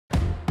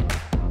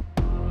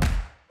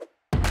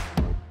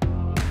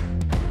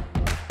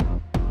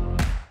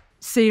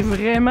C'est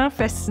vraiment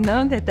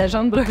fascinant d'être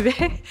agent de brevet,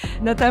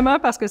 notamment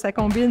parce que ça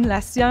combine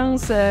la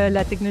science,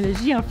 la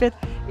technologie en fait,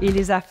 et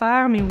les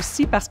affaires, mais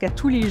aussi parce qu'à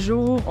tous les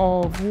jours,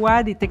 on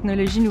voit des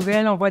technologies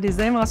nouvelles, on voit des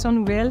inventions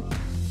nouvelles.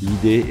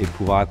 L'idée est de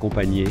pouvoir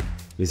accompagner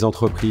les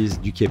entreprises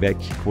du Québec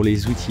pour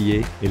les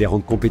outiller et les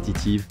rendre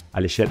compétitives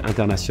à l'échelle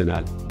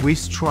internationale. We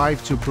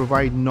strive to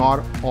provide not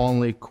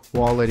only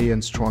quality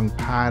and strong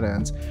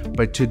patents,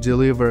 but to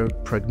deliver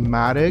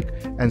pragmatic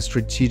and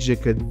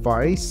strategic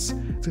advice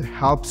to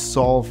help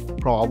solve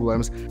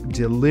problems,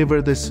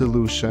 deliver the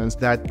solutions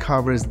that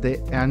covers the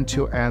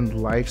end-to-end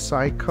life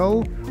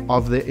cycle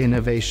of the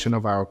innovation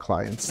of our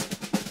clients.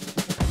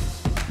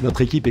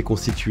 Notre équipe est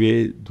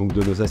constituée donc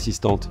de nos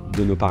assistantes,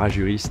 de nos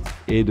parajuristes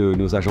et de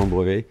nos agents de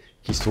brevet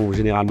qui sont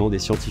généralement des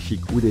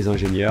scientifiques ou des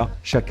ingénieurs,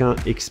 chacun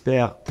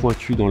expert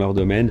pointu dans leur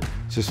domaine.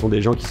 Ce sont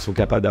des gens qui sont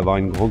capables d'avoir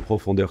une grande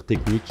profondeur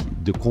technique,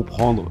 de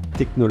comprendre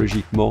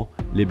technologiquement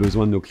les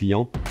besoins de nos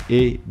clients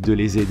et de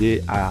les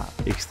aider à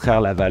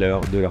extraire la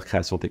valeur de leur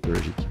création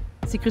technologique.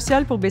 C'est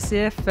crucial pour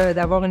BCF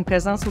d'avoir une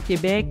présence au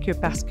Québec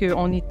parce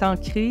qu'on est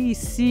ancré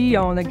ici,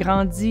 on a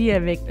grandi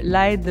avec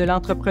l'aide de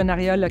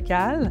l'entrepreneuriat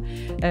local.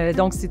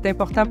 Donc, c'est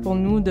important pour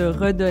nous de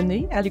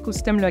redonner à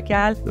l'écosystème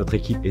local. Notre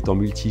équipe étant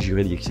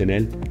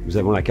multijuridictionnelle, nous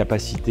avons la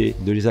capacité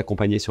de les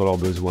accompagner sur leurs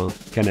besoins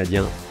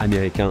canadiens,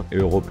 américains et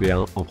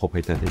européens en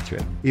propriété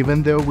intellectuelle.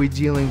 Even though we're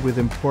dealing with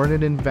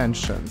important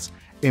inventions,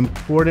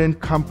 important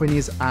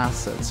companies'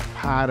 assets,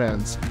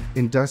 patents,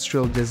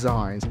 industrial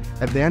designs.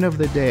 At the end of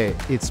the day,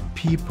 it's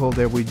people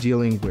that we're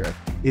dealing with.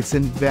 It's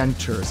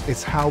inventors.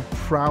 It's how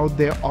proud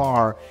they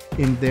are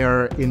in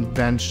their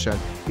invention.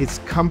 It's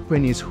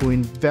companies who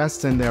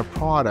invest in their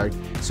product.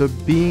 So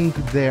being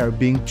there,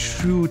 being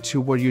true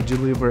to what you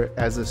deliver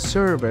as a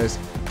service,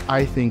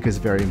 I think is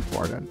very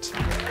important.